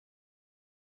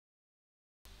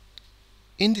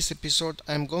In this episode,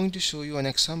 I am going to show you an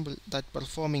example that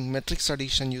performing matrix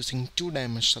addition using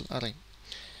two-dimensional array.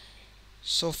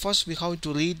 So first we have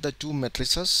to read the two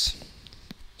matrices.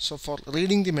 So for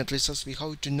reading the matrices, we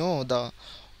have to know the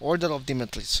order of the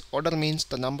matrix. Order means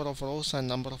the number of rows and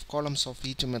number of columns of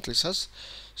each matrices.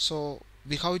 So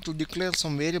we have to declare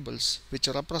some variables which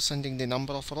are representing the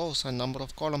number of rows and number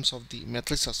of columns of the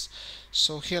matrices.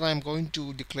 So here I am going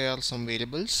to declare some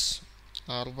variables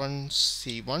R1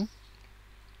 C1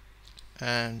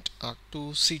 and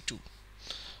R2 C2.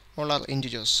 All are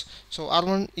integers. So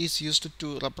R1 is used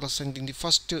to representing the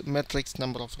first matrix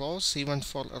number of rows,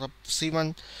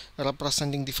 C1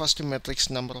 representing the first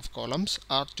matrix number of columns,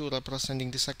 R2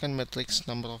 representing the second matrix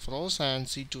number of rows, and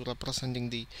C2 representing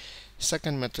the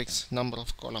second matrix number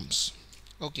of columns.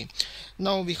 Okay,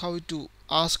 now we have to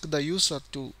ask the user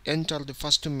to enter the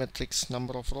first matrix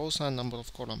number of rows and number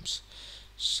of columns.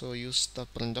 So use the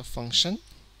printf function,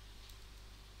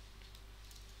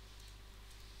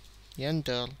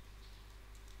 enter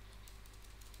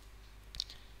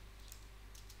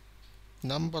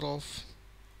number of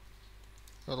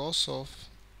rows of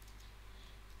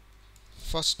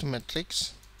first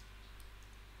matrix.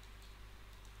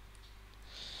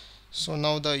 So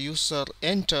now the user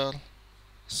enter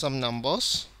some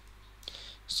numbers,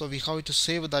 so we have to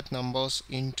save that numbers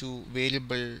into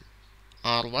variable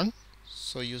R1.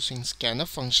 So using scanf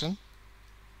function,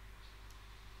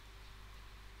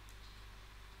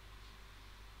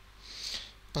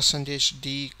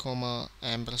 %d,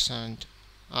 ampersand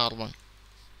R1.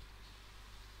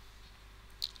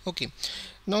 Okay,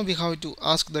 now we have to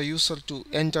ask the user to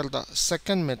enter the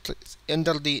second matrix,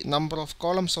 enter the number of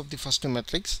columns of the first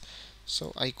matrix.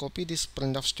 So I copy this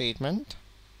printf statement.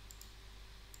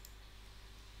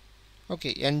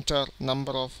 Okay, enter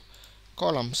number of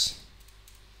columns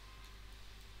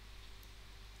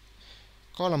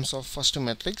of first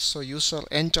matrix. So user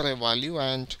enter a value,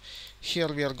 and here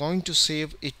we are going to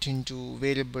save it into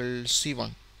variable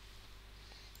C1.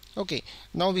 Okay,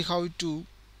 now we have to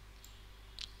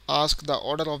ask the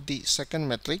order of the second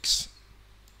matrix.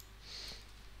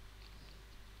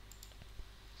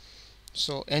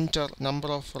 So enter number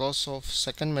of rows of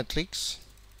second matrix,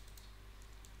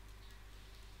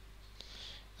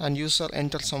 and user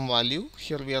enter some value.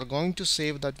 Here we are going to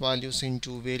save that values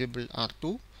into variable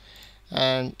R2,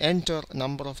 and enter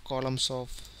number of columns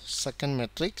of second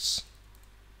matrix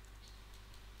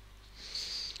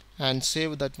and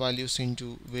save that values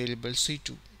into variable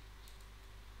C2.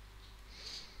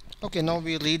 Okay, now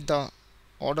we read the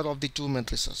order of the two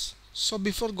matrices. So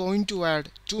before going to add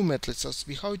two matrices,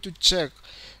 we have to check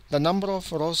the number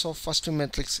of rows of first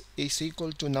matrix is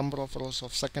equal to number of rows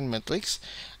of second matrix,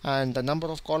 and the number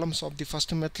of columns of the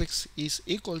first matrix is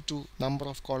equal to number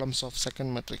of columns of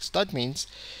second matrix. That means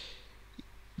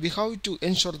we have to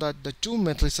ensure that the two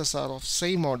matrices are of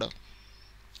same order.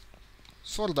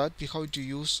 For that we have to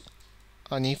use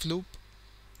an if loop.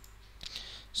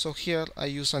 So here I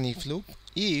use an if loop.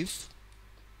 If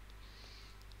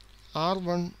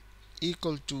R1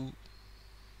 equal to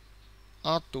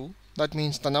R2, that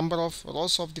means the number of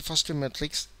rows of the first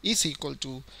matrix is equal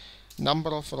to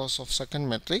number of rows of second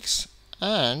matrix,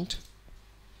 and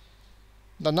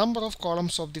the number of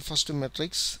columns of the first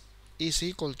matrix is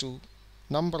equal to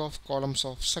number of columns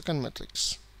of second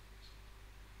matrix.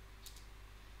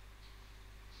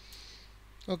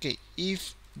 Okay,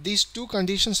 if these two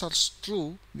conditions are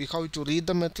true, we have to read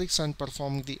the matrix and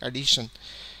perform the addition.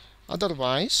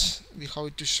 Otherwise, we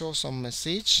have to show some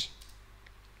message.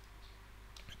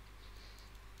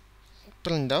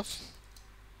 Printf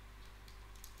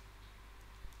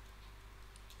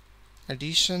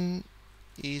addition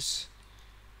is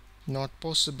not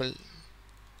possible.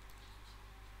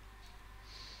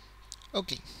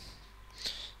 Okay,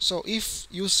 so if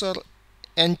user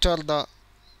enter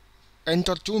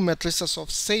two matrices of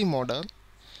same order,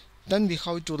 then we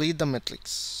have to read the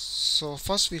matrix. So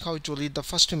first we have to read the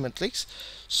first matrix.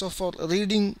 So for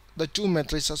reading the two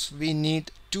matrices, we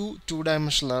need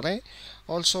two-dimensional array.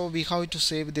 Also we have to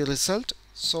save the result,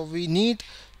 so we need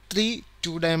three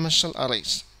two-dimensional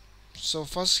arrays. So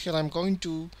first here I am going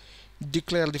to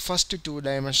declare the first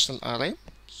two-dimensional array.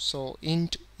 So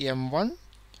int m1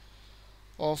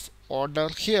 of order.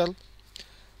 Here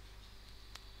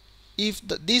if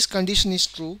this condition is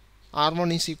true,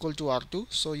 R1 is equal to R2,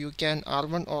 so you can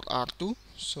R1 or R2.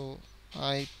 So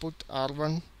I put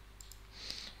R1,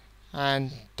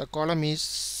 and the column is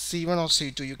C1 or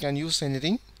C2. You can use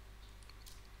anything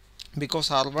because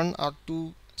R1,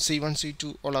 R2, C1,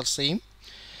 C2 all are same.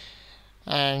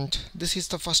 And this is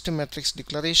the first matrix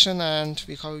declaration, and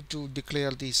we have to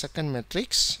declare the second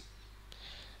matrix.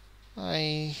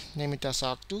 I name it as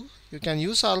R2. You can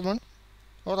use R1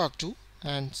 or R2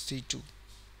 and C2.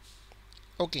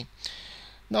 Okay,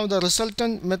 now the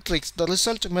resultant matrix, the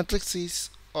result matrix is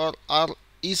or R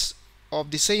is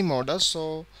of the same order,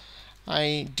 so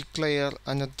I declare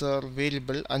another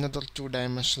variable, another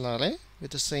two-dimensional array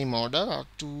with the same order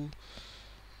R2.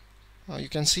 You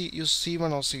can use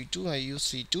C1 or C2. I use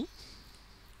C2.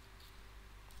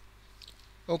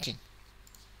 Okay,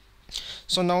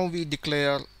 so now we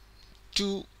declare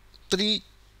three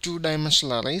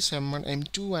two-dimensional arrays M1,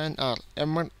 M2 and R.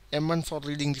 M1 for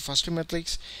reading the first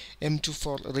matrix, M2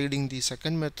 for reading the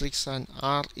second matrix, and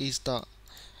R is the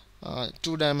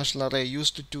two-dimensional array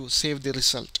used to save the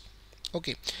result.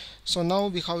 Okay, so now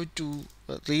we have to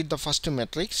read the first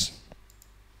matrix.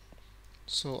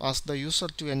 So ask the user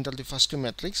to enter the first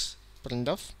matrix.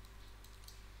 Printf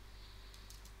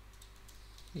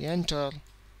enter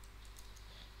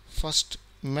first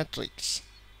matrix.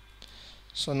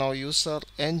 So now user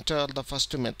enter the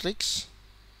first matrix.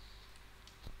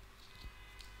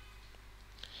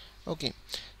 Okay,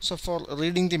 so for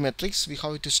reading the matrix we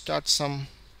have to start some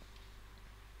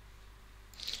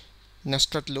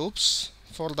nested loops.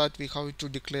 For that we have to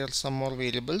declare some more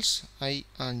variables I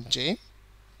and j.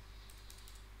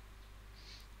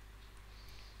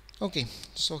 Okay,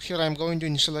 so here I am going to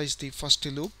initialize the first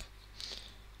loop,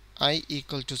 I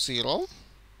equal to 0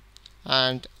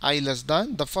 and I less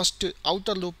than the first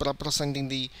outer loop representing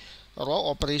the row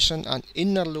operation and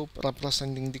inner loop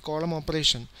representing the column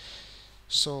operation.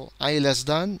 So I less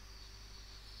than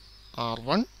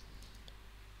R1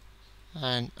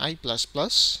 and I plus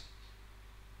plus.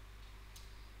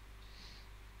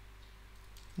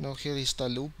 Now here is the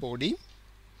loop body,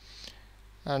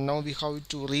 and now we have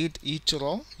to read each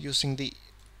row using the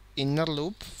inner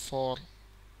loop for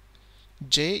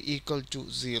j equal to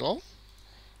 0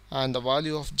 and the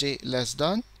value of j less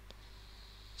than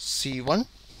C1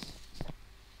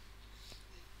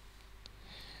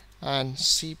 and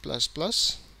C++.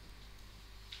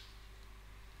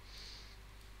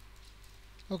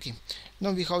 Okay,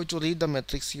 now we have to read the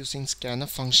matrix using scanf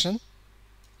function.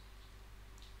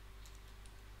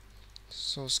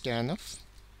 So scanf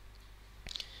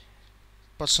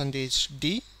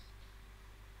 %d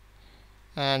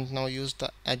and now use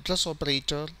the address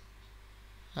operator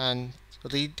and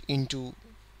read into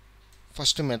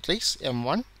first matrix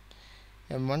M1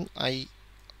 I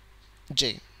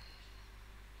j.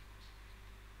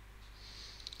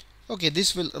 Okay,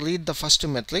 this will read the first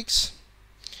matrix,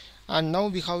 and now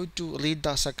we have to read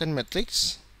the second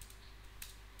matrix.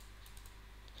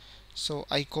 So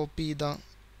I copy the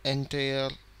entire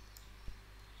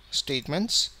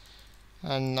statements,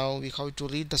 and now we have to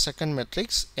read the second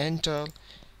matrix. Enter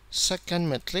second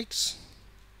matrix.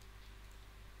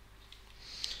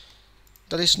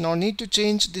 There is no need to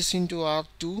change this into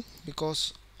R2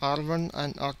 because R1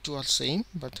 and R2 are same,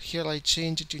 but here I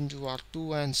change it into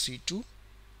R2 and C2,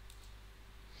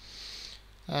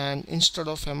 and instead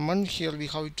of M1 here we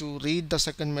have to read the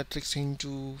second matrix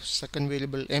into second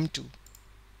variable M2.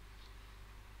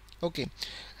 Okay,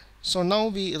 so now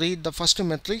we read the first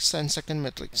matrix and second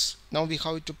matrix. Now we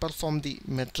have to perform the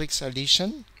matrix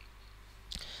addition.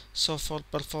 So for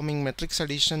performing matrix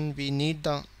addition we need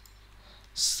the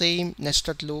same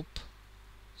nested loop.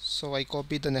 So I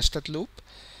copy the nested loop.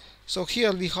 So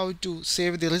here we have to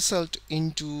save the result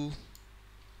into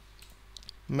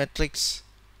matrix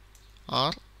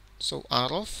R. So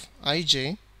R of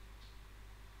ij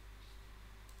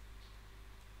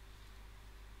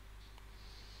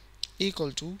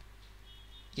equal to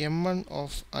M1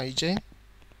 of ij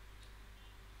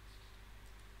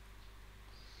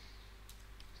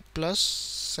plus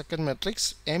second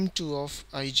matrix M2 of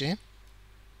ij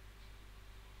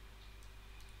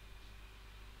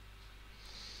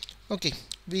Okay,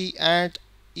 we add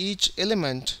each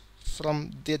element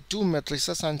from the two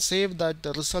matrices and save that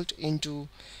the result into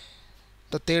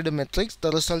the third matrix,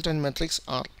 the resultant matrix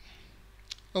R.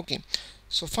 Okay,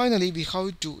 so finally we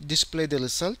have to display the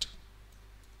result.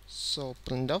 So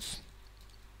printf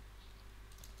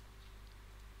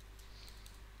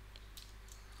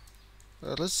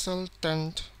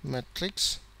resultant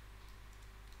matrix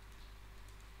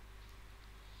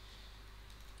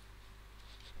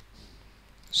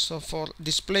So for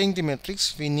displaying the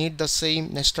matrix we need the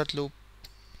same nested loop.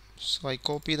 So I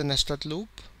copy the nested loop,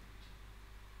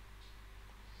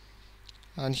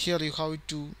 and here you have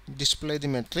to display the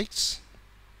matrix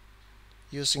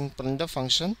using printf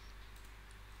function.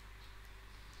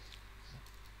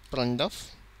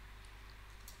 Printf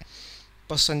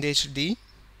 %d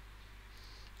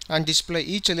and display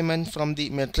each element from the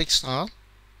matrix R.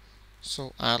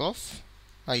 So R of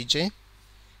ij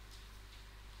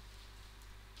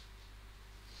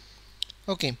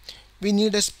Okay, we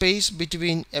need a space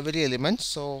between every element,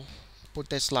 so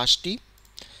put a /t.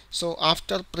 So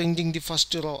after printing the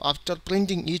first row, after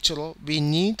printing each row, we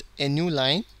need a new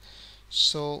line.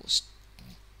 So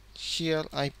here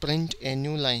I print a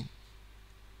new line.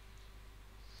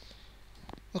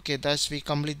 Okay, thus we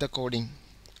complete the coding.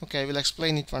 Okay, I will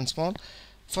explain it once more.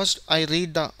 First, I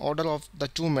read the order of the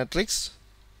two matrix.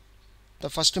 The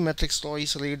first matrix row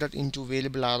is read into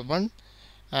variable R1,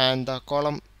 and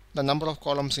the number of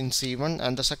columns in C1,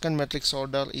 and the second matrix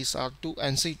order is R2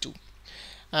 and C2.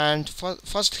 And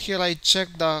first here I check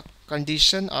the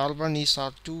condition R1 is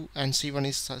R2 and C1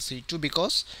 is C2,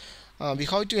 because we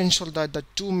have to ensure that the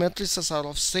two matrices are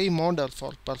of same order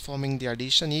for performing the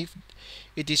addition. If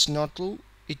it is not true,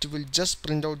 it will just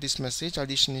print out this message,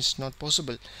 addition is not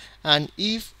possible. And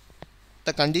if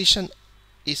the condition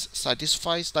is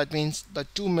satisfies, that means the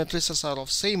two matrices are of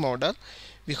same order,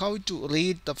 we have to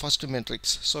read the first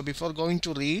matrix. So before going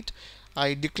to read,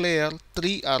 I declare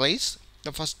three arrays.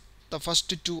 The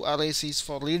first two arrays is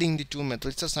for reading the two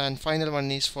matrices, and final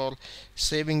one is for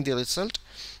saving the result.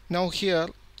 Now here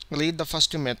read the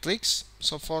first matrix.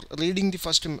 So for reading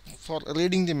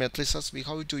the matrices, we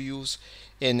have to use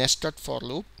a nested for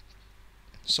loop.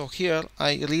 So here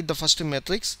I read the first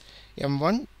matrix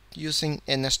M1 using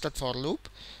a nested for loop.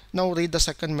 Now read the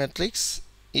second matrix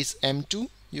is M2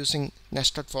 using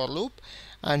nested for loop,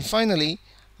 and finally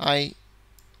I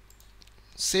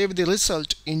save the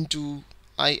result into,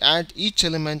 I add each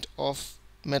element of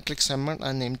matrix M1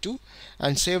 and M2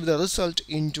 and save the result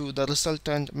into the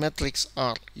resultant matrix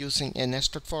R using a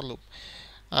nested for loop,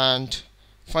 and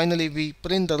finally we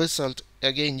print the result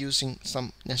again using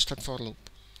some nested for loop.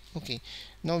 Okay,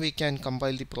 now we can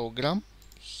compile the program.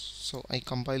 So I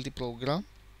compile the program.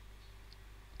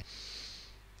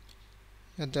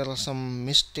 There are some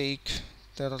mistake,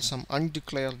 there are some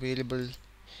undeclared variable.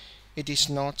 It is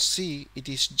not C, it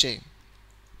is J.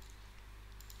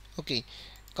 Okay,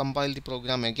 compile the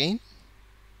program again.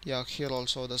 Yeah, here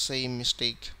also the same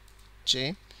mistake,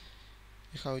 J.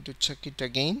 You have to check it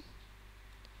again.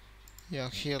 Yeah,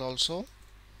 here also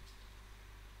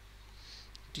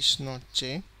it is not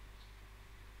J,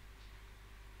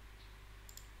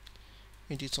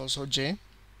 it is also J.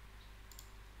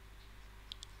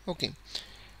 Okay,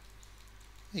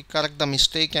 I correct the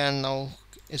mistake and now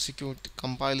execute,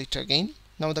 compile it again.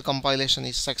 Now the compilation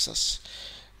is success.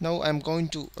 Now I'm going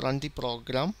to run the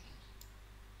program.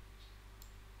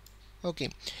 Okay,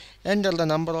 enter the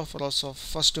number of rows of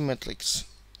first matrix.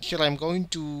 Here I'm going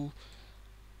to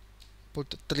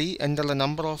put 3. Enter the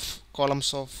number of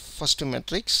columns of first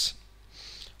matrix.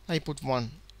 I put 1.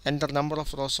 Enter number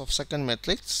of rows of second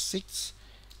matrix 6.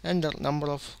 Enter number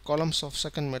of columns of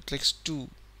second matrix 2.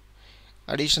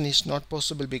 Addition is not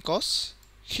possible because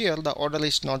here the order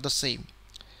is not the same.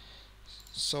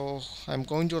 So I'm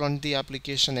going to run the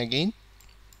application again.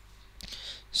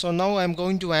 So now I'm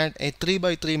going to add a 3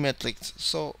 by 3 matrix.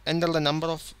 So enter the number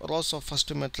of rows of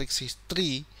first matrix is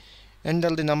 3. Enter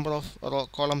the number of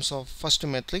columns of first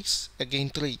matrix, again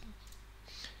 3.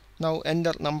 Now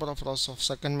enter number of rows of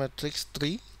second matrix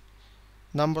 3.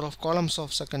 Number of columns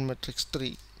of second matrix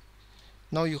 3.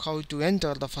 Now you have to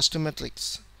enter the first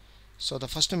matrix. So the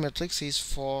first matrix is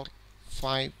 4,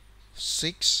 5,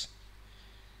 6,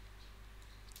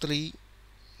 3,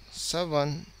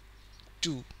 7,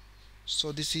 2.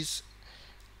 So this is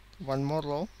one more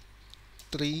row,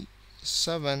 3,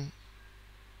 7,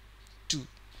 2.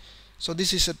 So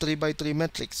this is a 3 by 3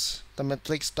 matrix, the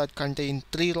matrix that contains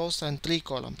 3 rows and 3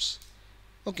 columns.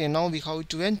 Okay, now we have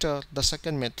to enter the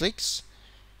second matrix,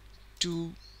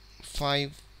 2,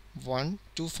 5, 1,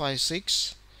 2, 5,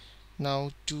 6.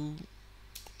 Now 2,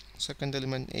 second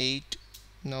element 8.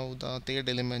 Now the third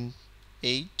element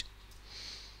 8.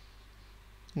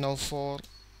 Now 4,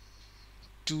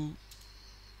 2,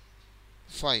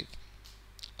 5.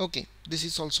 Okay, this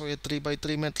is also a 3 by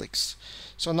 3 matrix.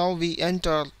 So now we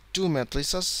enter two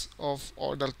matrices of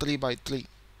order 3 by 3.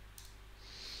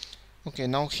 Okay,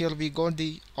 now here we got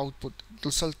the output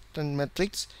resultant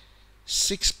matrix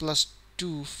 6 plus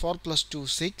 2, 4 plus 2,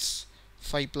 6,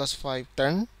 5 plus 5,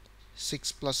 10,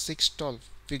 6 plus 6, 12.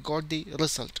 We got the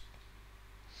result.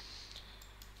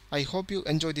 I hope you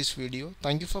enjoyed this video.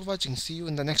 Thank you for watching. See you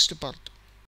in the next part.